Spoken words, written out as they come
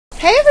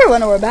Hey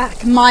everyone, we're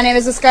back. My name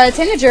is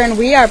MissScarletTanager and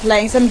we are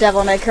playing some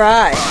Devil May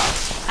Cry.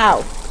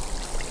 Ow.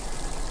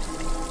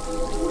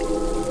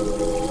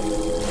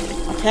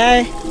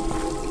 Okay.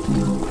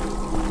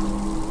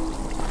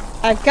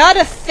 I've got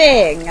a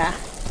thing.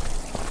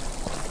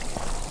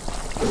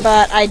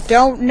 But I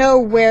don't know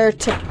where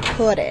to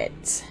put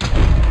it.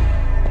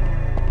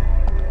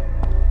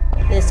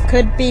 This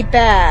could be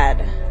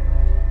bad.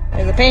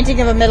 There's a painting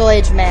of a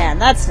middle-aged man.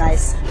 That's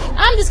nice.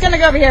 I'm just gonna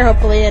go over here,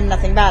 hopefully, and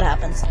nothing bad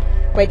happens.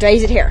 Wait, do I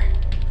use it here?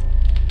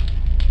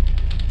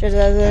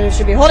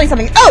 Should be holding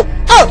something. Oh!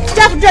 Oh!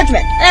 Staff of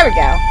Judgment! There we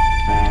go.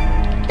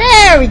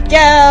 There we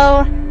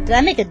go! Did I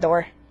make a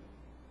door?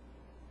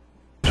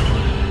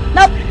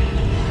 Nope.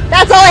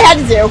 That's all I had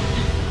to do.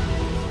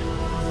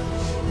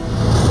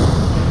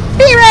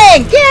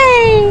 B-Ring!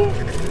 Yay!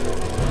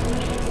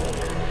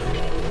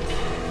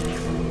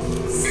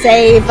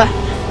 Save.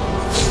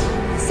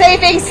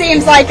 Saving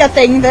seems like a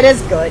thing that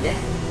is good.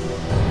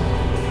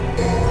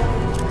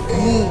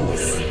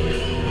 Yes.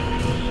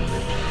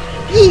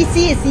 Yes,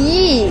 yes,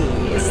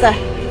 yes.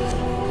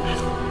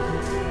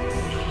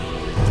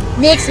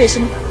 Next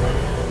mission.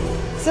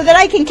 So that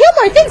I can kill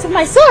more things with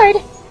my sword.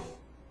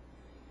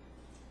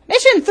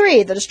 Mission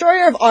 3, the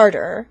Destroyer of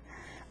Ardor.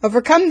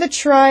 Overcome the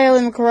trial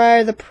and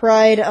acquire the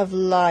Pride of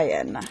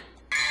Lion.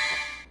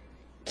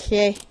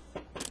 Okay.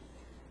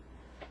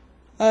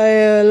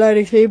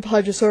 Lightning speed,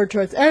 punch a sword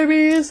towards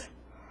enemies.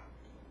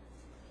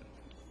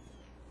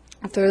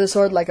 I throw the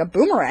sword like a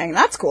boomerang.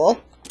 That's cool.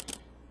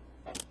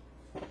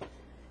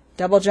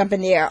 Double jump in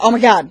the air. Oh my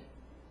god.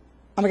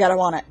 Oh my god, I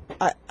want it.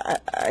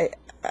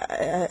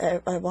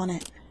 I want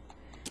it.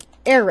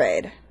 Air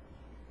raid.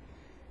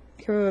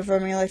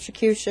 Performing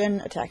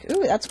electrocution. Attack.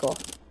 Ooh, that's cool.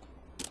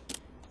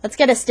 Let's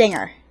get a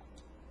stinger.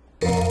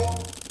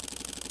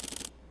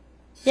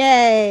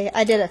 Yay!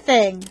 I did a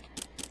thing.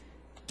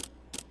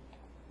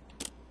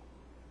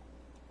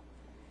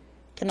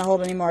 Can I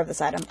hold any more of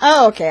this item?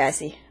 Oh, okay, I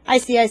see. I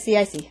see. I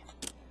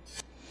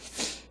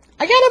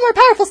got a more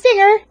powerful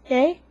stinger!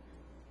 Yay.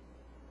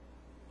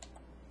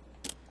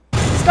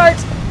 Start!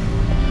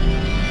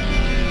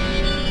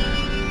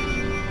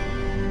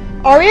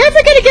 Are we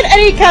ever gonna get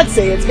any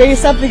cutscenes? Maybe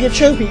something that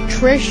shows me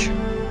Trish?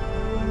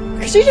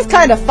 Because she just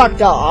kind of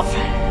fucked off.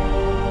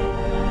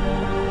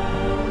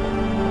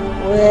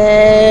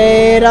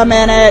 Wait a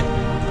minute.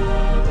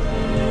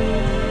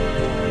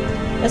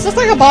 Is this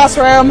like a boss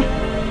room?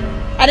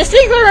 I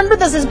distinctly remember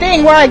this as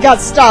being where I got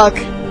stuck.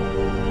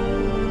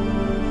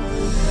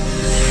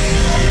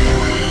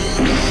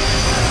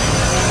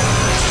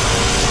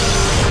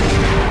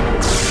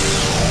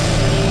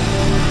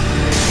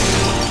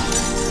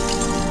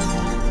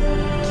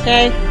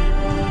 Okay.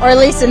 Or at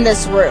least in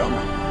this room.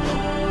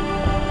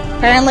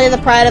 Apparently the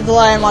Pride of the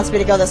Lion wants me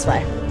to go this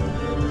way.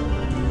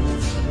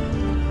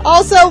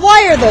 Also,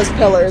 why are those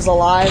pillars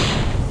alive?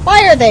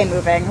 Why are they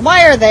moving?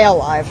 Why are they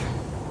alive?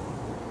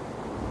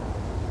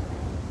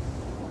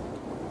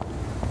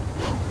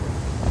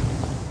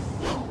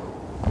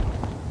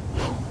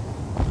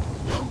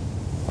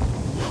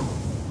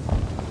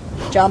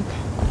 Jump.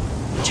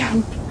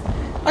 Jump.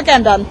 Okay,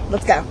 I'm done.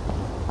 Let's go.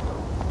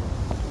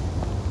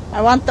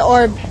 I want the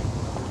orb.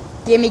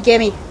 Gimme,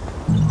 gimme.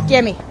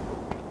 Gimme.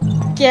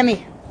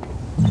 Gimme.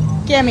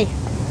 Gimme.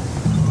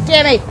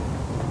 Gimme.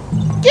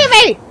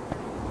 Gimme!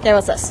 Okay,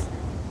 what's this?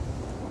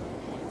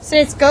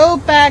 Says, go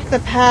back the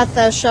path,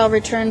 thou shalt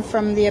return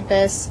from the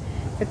abyss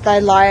with thy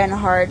lion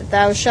heart.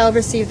 Thou shalt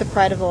receive the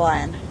pride of the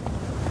lion.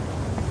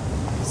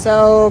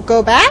 So,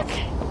 go back?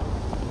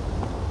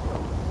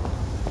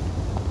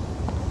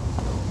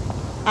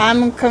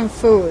 I'm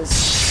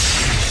confused.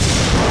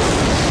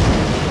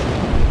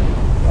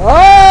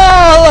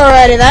 Oh,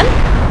 alrighty then.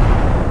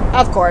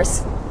 Of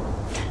course.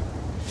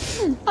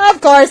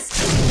 Of course.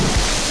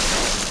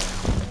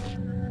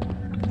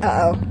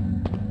 Uh-oh.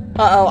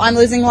 Uh-oh, I'm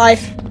losing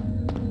life.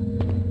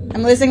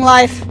 I'm losing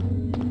life.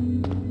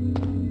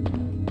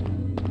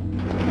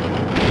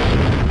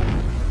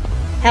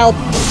 Help.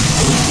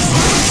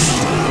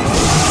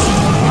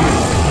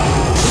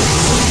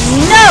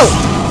 No!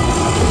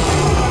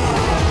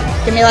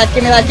 Give me life,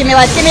 give me life, give me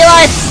life, give me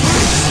life!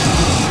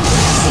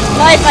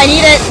 Life, I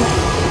need it!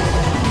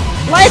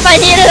 Life, I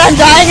need it! I'm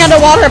dying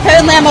underwater!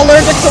 Apparently I'm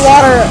allergic to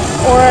water!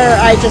 Or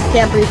I just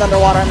can't breathe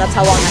underwater and that's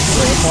how long I can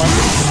breathe for.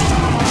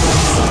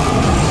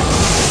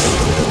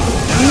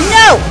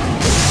 No!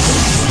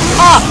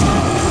 Ah!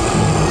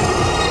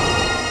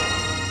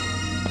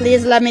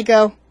 Please let me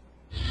go.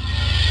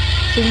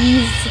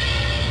 Please.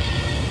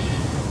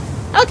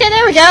 Okay,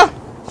 there we go!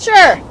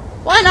 Sure!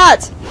 Why not?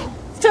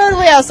 It's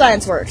totally how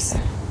science works.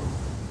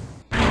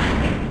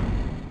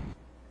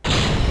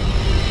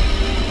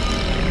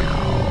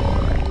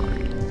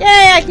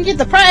 Yay, I can get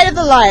the pride of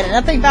the lion, and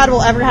nothing bad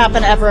will ever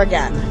happen ever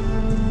again.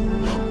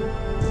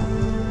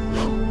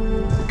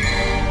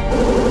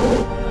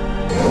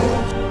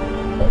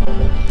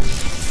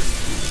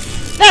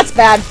 That's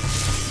bad.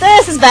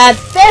 This is bad.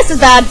 This is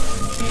bad.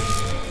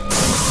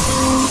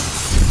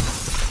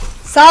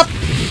 Stop.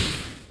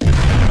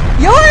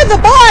 You're the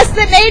boss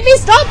that made me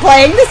stop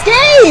playing this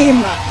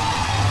game!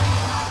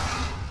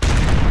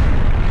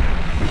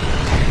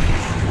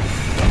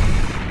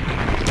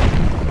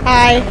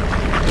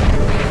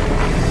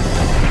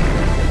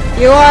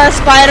 You are a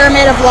spider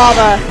made of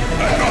lava.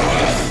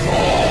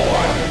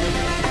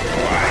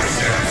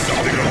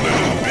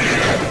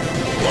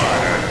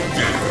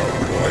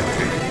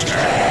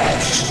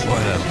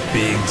 What a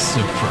big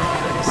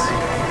surprise.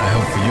 I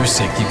hope for your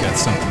sake you got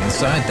something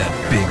inside that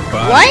big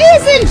body. Why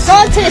isn't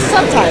Dante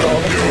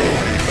subtitled?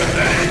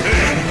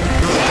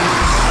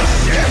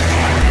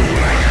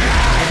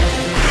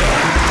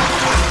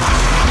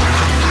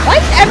 Why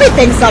is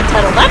everything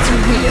subtitled? That's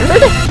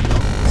weird.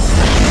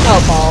 Oh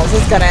balls,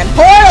 it's gonna end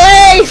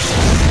poorly!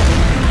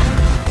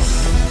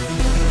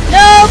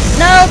 Nope,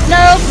 nope,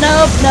 nope,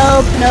 nope,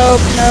 nope,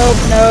 nope, nope,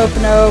 nope,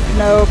 nope,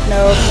 nope, nope,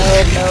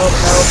 nope, nope,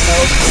 nope,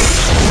 nope.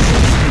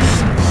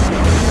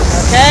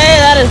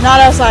 Okay, that is not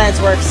how science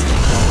works.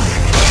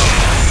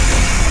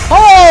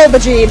 Oh,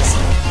 bejeebs.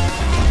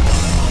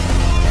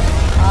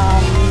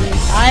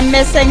 I'm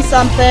missing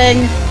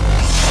something.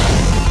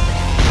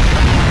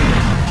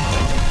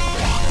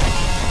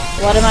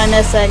 What am I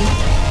missing?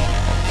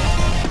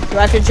 Do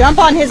I have to jump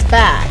on his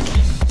back?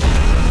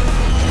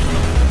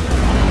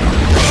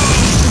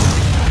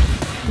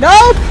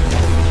 Nope!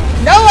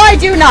 No, I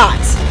do not!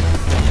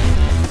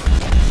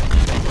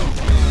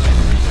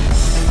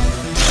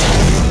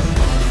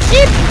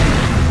 Beep.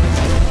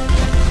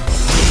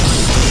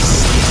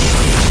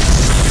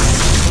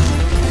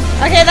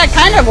 Okay, that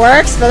kind of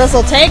works, but this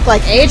will take,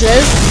 like,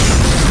 ages.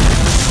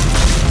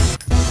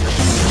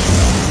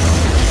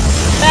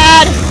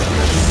 Bad!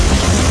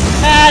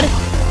 Bad!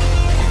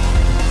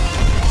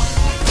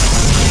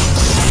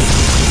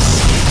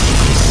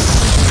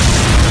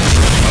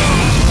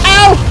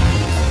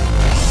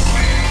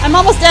 I'm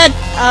almost dead.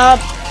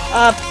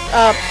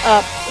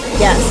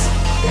 Yes.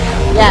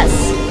 Yes.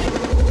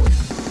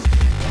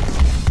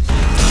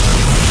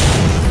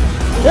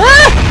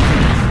 Ah!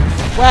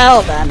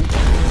 Well then.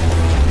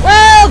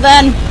 Well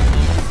then.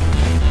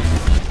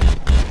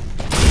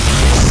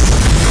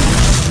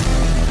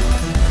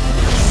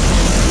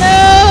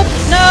 No,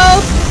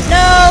 no,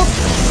 no,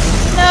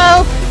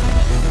 no.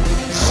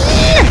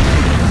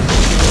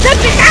 Get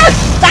me out!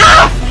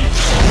 Ah!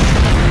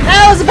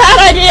 That was a bad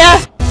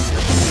idea.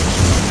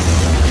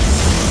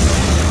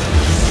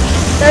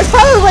 There's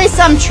probably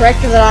some trick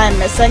that I'm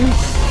missing.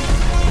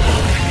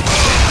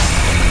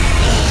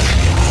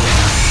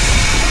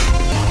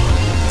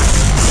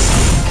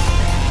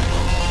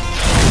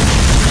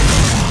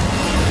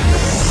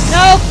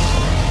 Nope.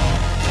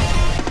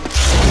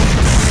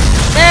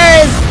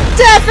 There is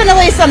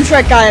definitely some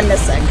trick I am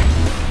missing.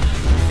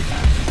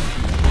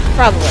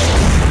 Probably.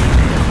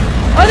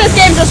 Or this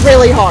game's just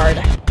really hard.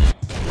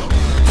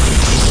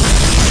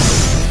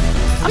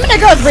 I'm gonna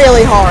go with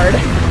really hard.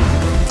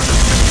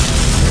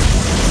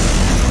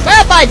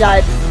 Well, I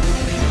died.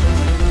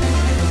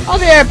 I'll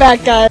be right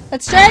back, guys.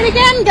 Let's try it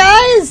again,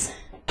 guys!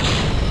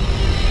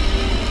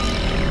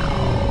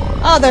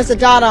 Oh, there's a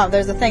dot on.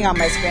 There's a thing on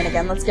my screen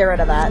again. Let's get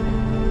rid of that.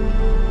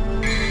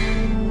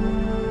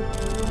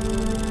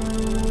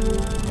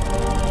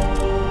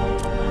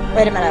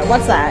 Wait a minute.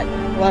 What's that?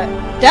 What?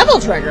 Devil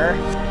trigger?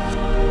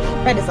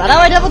 Wait, is that how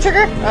I devil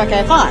trigger?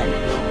 Okay, fine.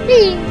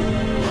 Whee!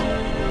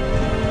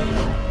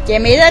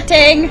 Gimme the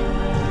ting!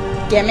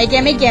 Gimme,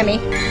 gimme, gimme.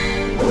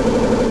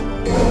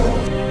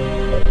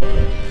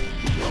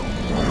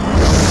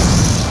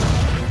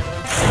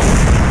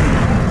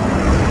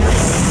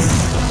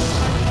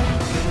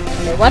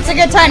 What's a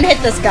good time to hit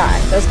this guy?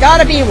 There's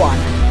gotta be one.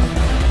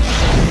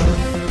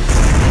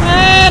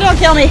 Don't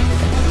kill me.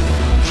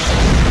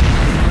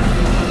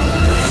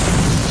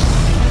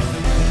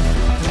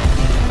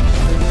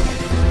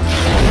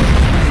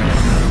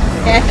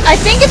 Okay, I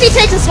think if he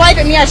takes a swipe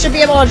at me, I should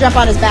be able to jump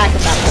on his back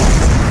at that point.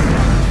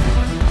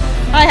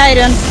 Hi,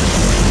 Hayden.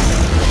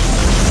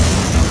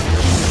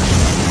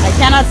 I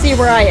cannot see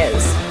where I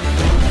is.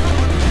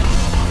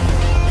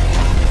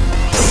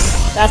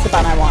 That's the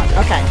button I want.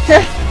 Okay.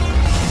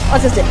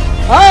 What's this do?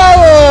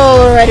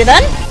 Oh, ready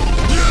then?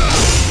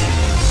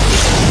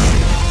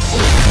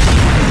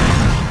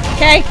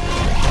 Okay.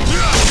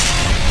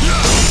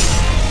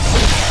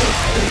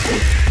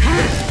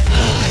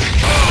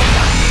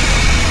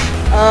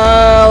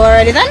 Oh,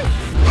 alrighty then.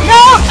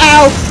 No!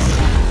 Ow!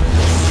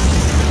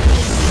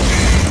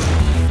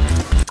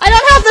 I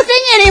don't have the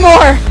thingy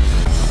anymore!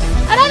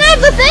 I don't have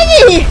the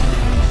thingy!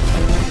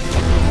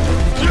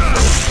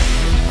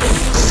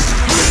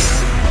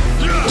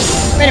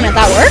 Wait a minute,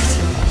 that worked?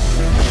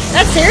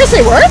 That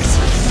seriously worked?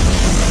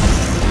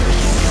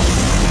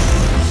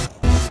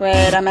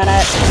 Wait a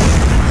minute.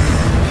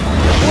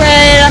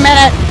 Wait a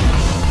minute.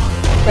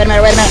 Wait a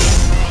minute, wait a minute.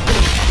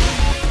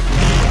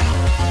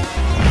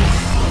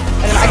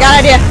 Wait a minute, I got an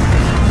idea.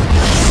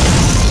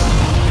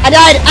 I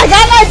died. I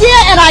got an idea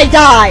and I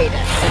died.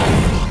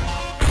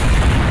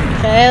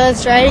 Okay,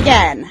 let's try it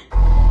again.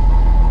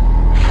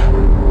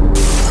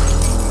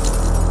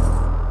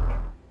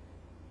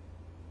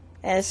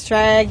 Let's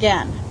try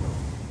again.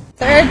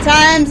 Third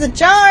time's a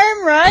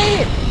charm,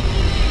 right?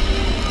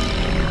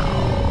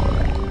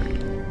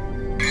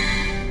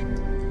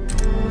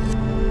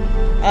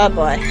 Oh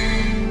boy.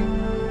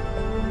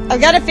 I've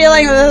got a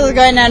feeling this is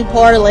going to end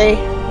poorly.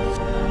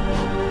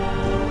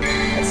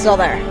 still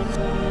there.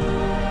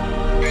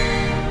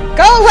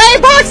 Go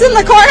away, box in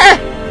the corner!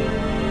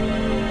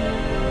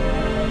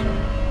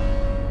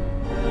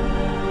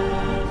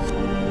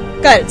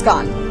 Good, it's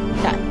gone.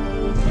 Okay.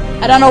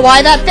 I don't know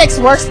why that fix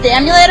works with the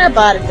emulator,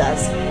 but it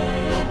does.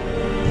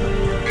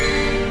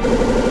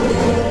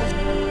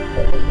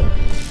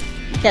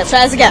 Okay, let's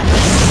try this again.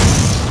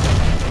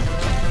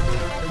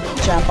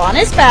 Jump on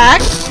his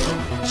back.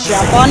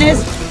 Jump on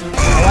his...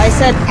 Oh, I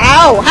said...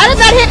 Ow! How did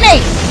that hit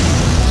me?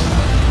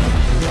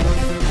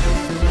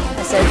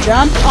 I said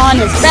jump on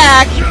his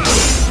back.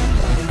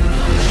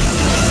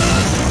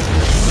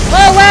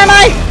 Whoa, where am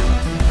I?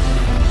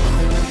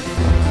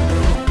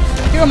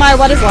 Who am I?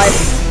 What is life?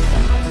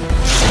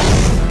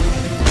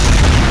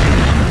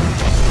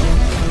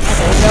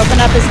 Okay, let's open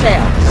up his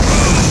tail.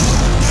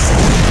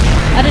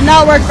 That did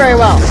not work very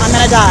well. I'm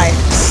gonna die.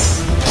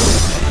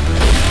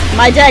 Am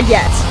I dead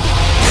yet?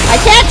 I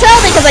can't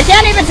tell because I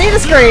can't even see the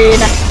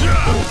screen.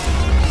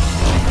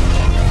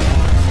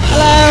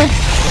 Hello?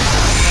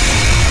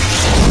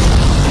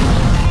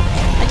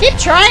 I keep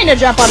trying to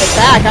jump on his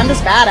back. I'm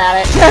just bad at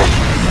it.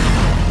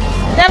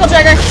 Devil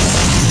trigger.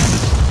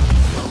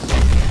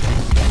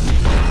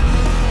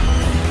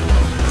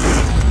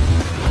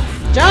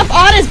 Jump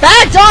on his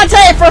back,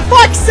 Dante, for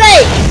fuck's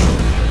sake!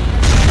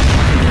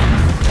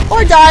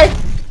 Or die.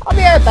 I'll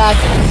be right back.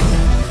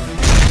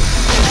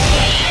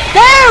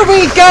 There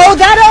we go!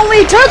 That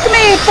only took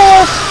me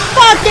for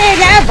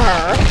fucking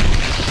ever!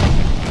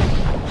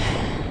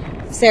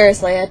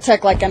 Seriously, it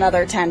took like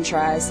another 10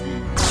 tries.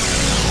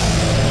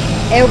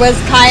 It was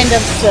kind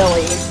of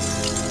silly.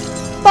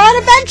 But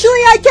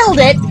eventually I killed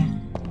it!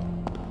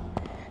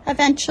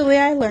 Eventually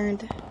I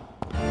learned.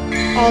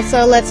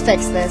 Also, let's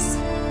fix this.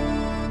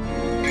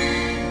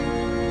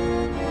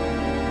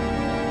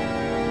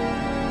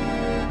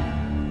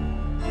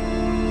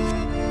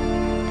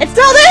 It's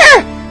still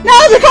there!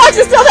 No, the box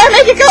is still there!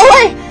 Make it go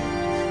away!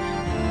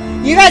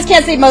 You guys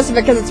can't see most of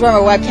it because it's where my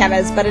webcam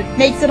is, but it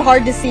makes it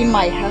hard to see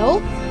my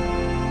health,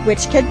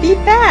 which could be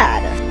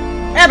bad.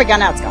 There we go,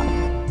 now it's gone.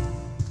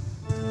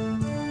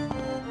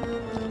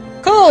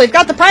 Cool, we've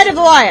got the Pride of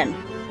the Lion.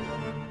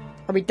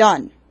 Are we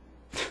done?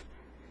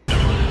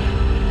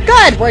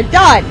 Good, we're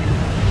done!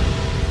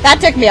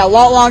 That took me a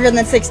lot longer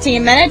than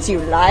 16 minutes, you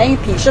lying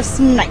piece of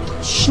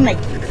shnikes.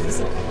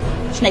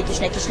 Snaky,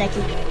 snaky,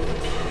 snaky.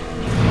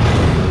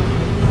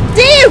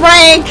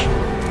 D-rank!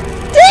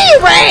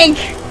 D-rank!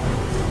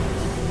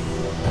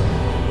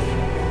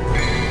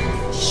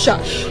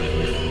 Shush.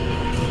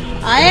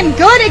 I am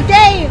good at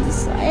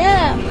games! I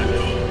am.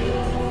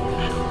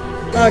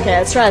 Okay,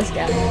 let's try this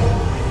again.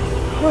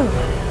 Whew.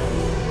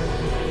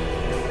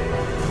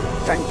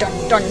 Dun dun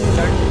dun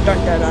dun dun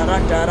dun dun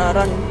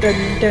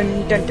dun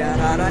dun dun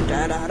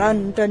dun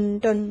dun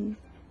dun.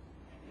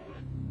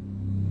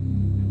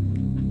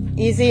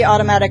 Easy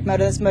automatic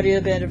mode. This mode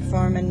you'll be able to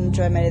perform and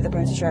enjoy many of the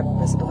points to try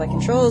to simplify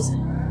controls.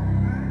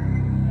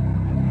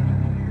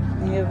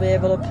 You'll be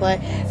able to play.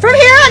 From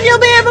here on, you'll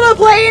be able to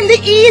play in the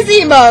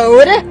easy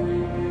mode.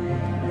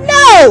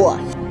 No!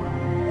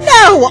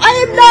 No! I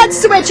am not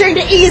switching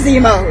to easy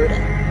mode!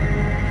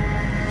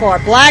 For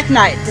Black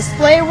Knight,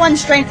 display one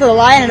strength of the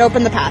lion and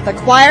open the path.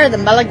 Acquire the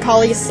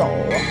melancholy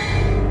soul.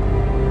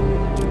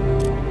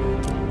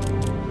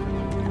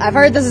 I've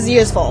heard this is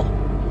useful.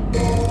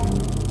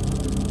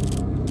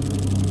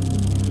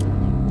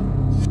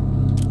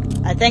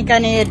 I think I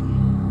need...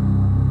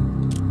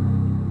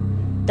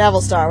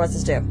 Devil Star, what's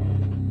this do?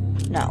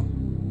 No.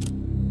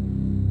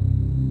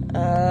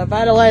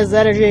 Vitalize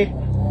energy.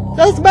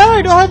 Doesn't matter,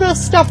 I don't have enough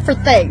stuff for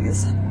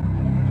things.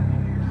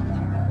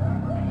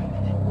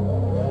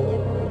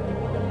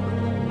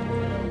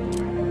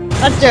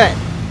 Let's do it.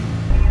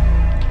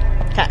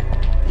 Okay.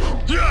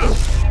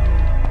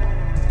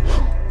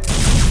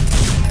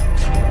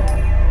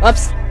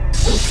 Whoops.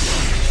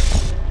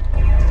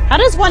 How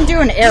does one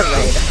do an air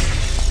raid?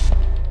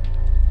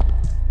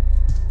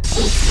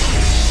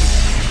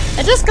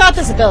 I just got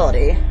this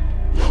ability.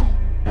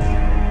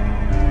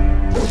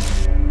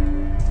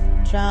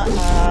 Jump,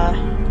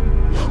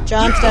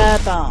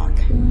 stab, bonk.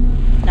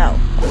 No.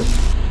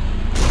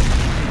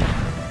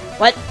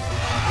 What?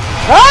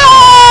 Ah!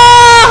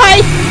 Hi!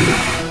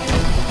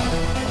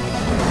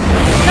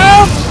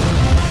 No!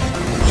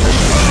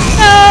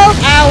 No!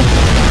 Ow!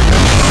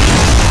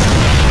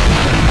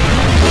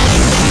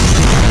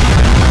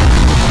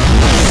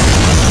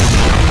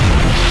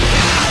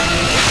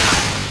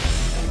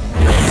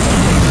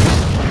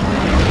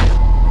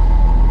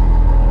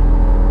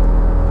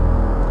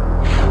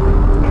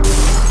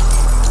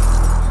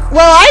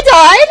 Well, I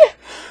died!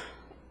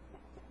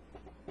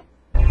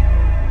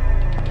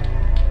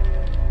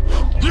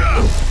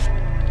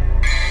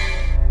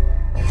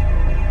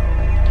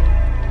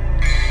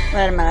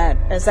 Wait a minute.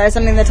 Is there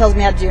something that tells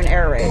me how to do an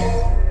air raid?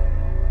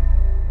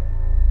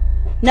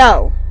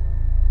 No.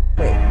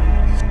 Wait.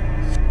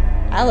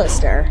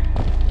 Alistair.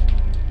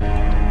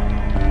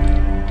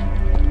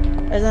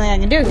 There's nothing I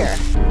can do here.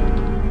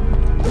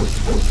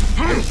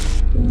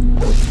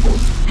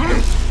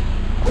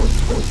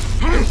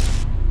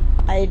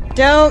 I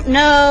don't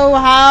know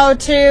how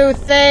to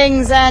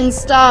things and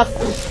stuff.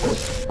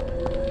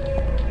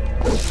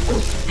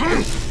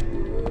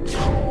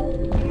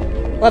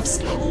 Whoops.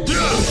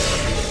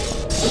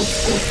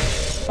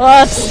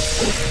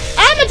 Whoops.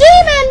 I'm a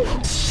demon!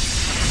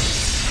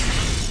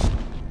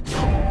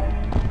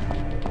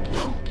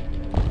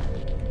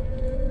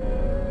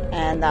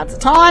 And that's a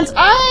taunt.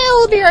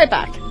 I'll be right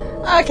back.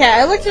 Okay,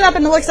 I looked it up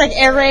and it looks like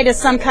air raid is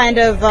some kind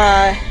of,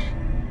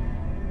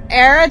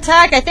 air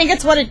attack. I think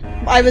it's what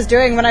I was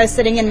doing when I was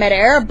sitting in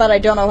midair, but I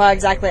don't know how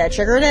exactly I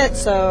triggered it,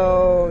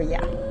 so yeah.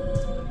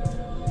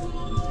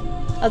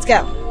 Let's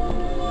go.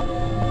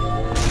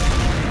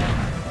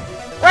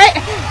 Right?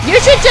 You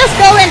should just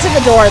go into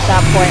the door at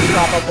that point,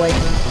 probably.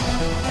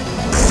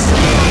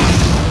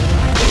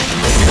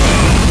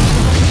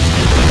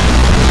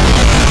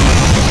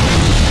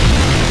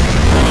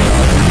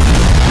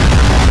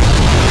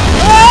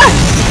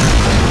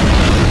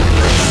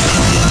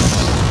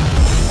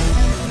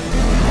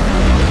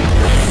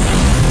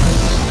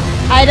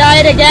 I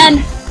died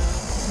again.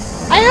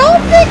 I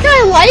don't think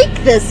I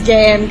like this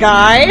game,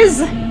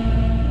 guys.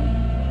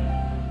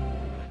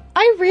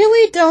 I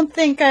really don't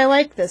think I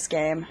like this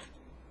game.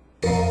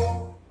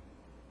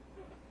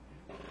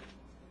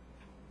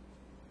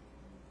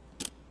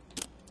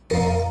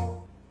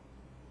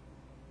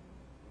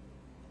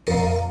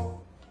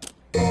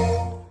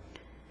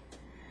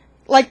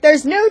 Like,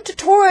 there's no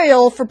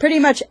tutorial for pretty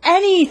much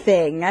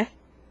anything.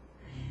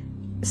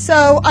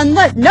 So,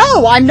 unless—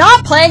 no, I'm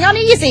not playing on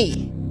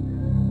easy!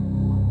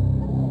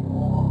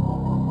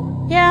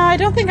 Yeah, I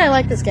don't think I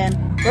like this game.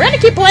 We're gonna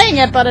keep playing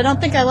it, but I don't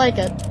think I like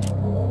it.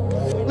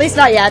 At least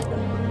not yet.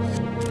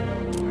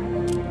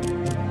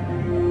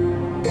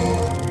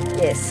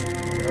 Yes.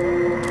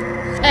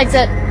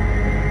 Exit.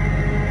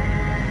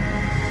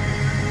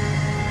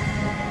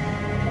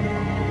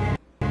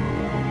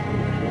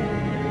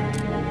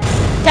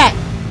 Okay.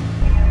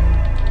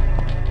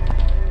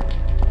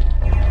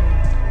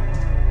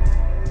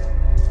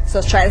 So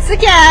let's try this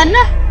again.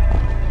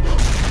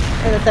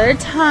 For the third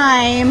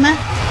time.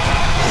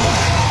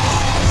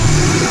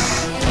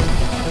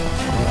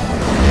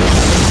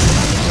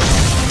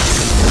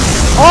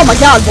 Oh my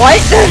god,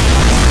 what?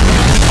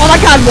 Oh my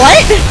god,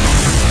 what?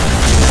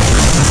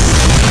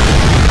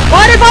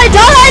 What have I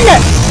done?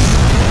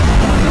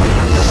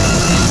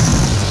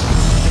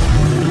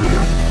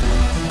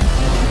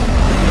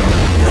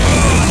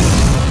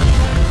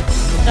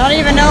 Don't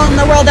even know in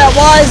the world that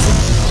was.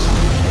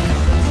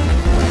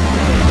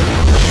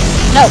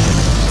 No.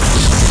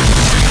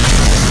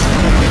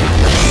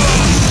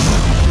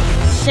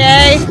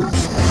 Okay.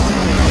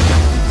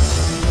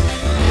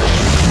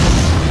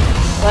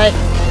 What?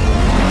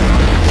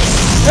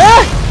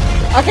 Ah!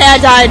 Okay, I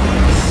died.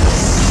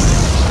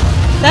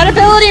 That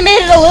ability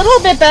made it a little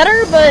bit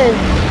better, but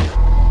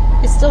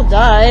I still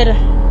died.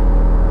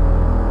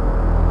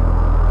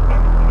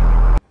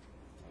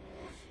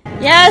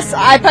 Yes,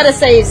 I put a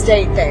save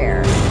state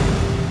there.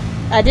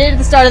 I did it at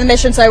the start of the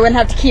mission so I wouldn't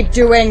have to keep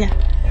doing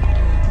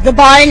the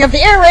buying of the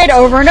air raid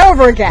over and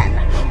over again.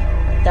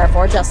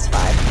 Therefore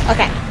justified.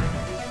 Okay.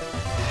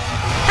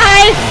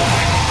 Hi!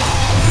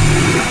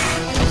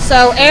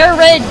 So, air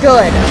raid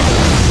good.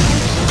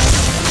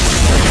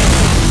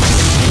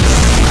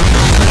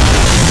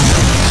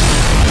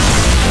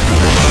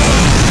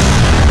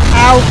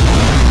 Ow.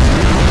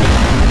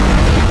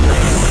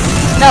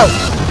 No.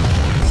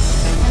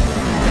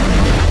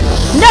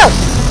 No!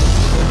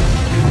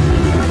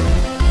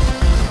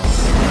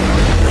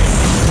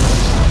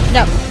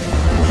 No.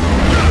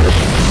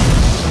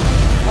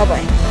 Oh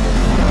boy.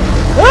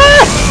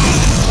 Ah!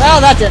 Well,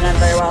 that didn't end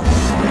very well.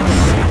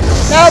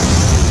 Nope.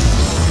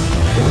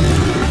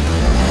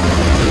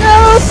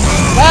 Nope.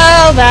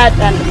 Well, that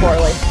ended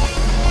poorly.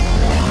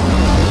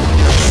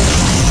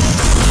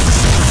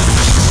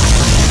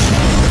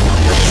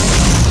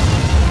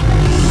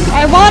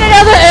 I want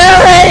another air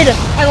raid!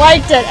 I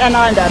liked it, and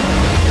now I'm dead.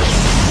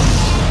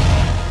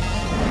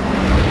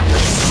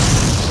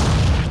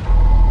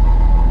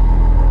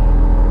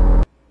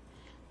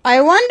 I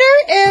wonder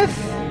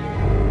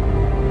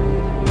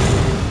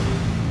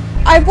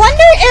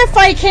if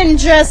I can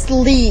just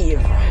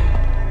leave.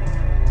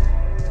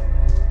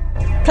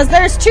 Because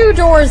there's 2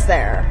 doors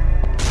there.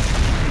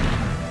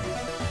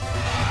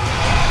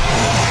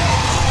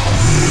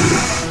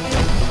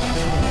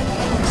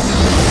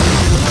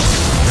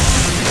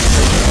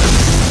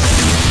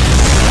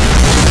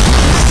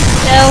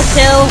 Kill,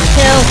 kill,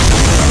 kill.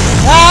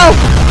 Oh!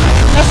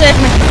 No, save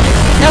me.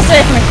 No,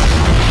 save me.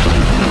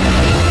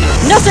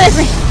 No, save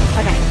me.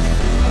 Okay.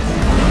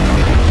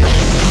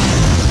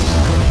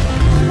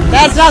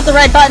 That's not the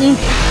right button.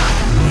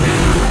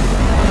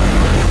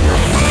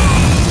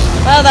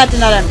 Well, that did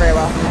not end very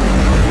well.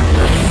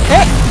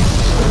 Okay.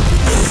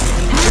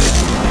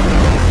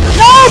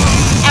 No!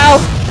 Ow.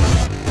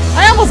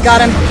 I almost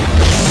got him.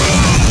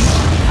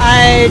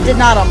 I did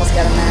not almost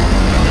get him there.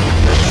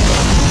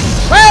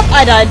 Well,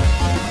 I died.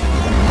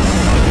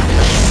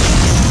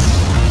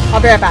 I'll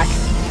be right back.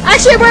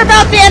 Actually, we're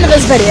about the end of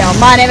this video.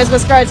 My name is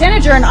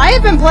MissScarletTanager, and I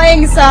have been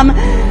playing some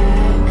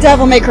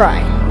Devil May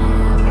Cry.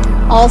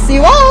 I'll see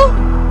you all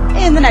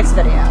in the next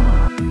video.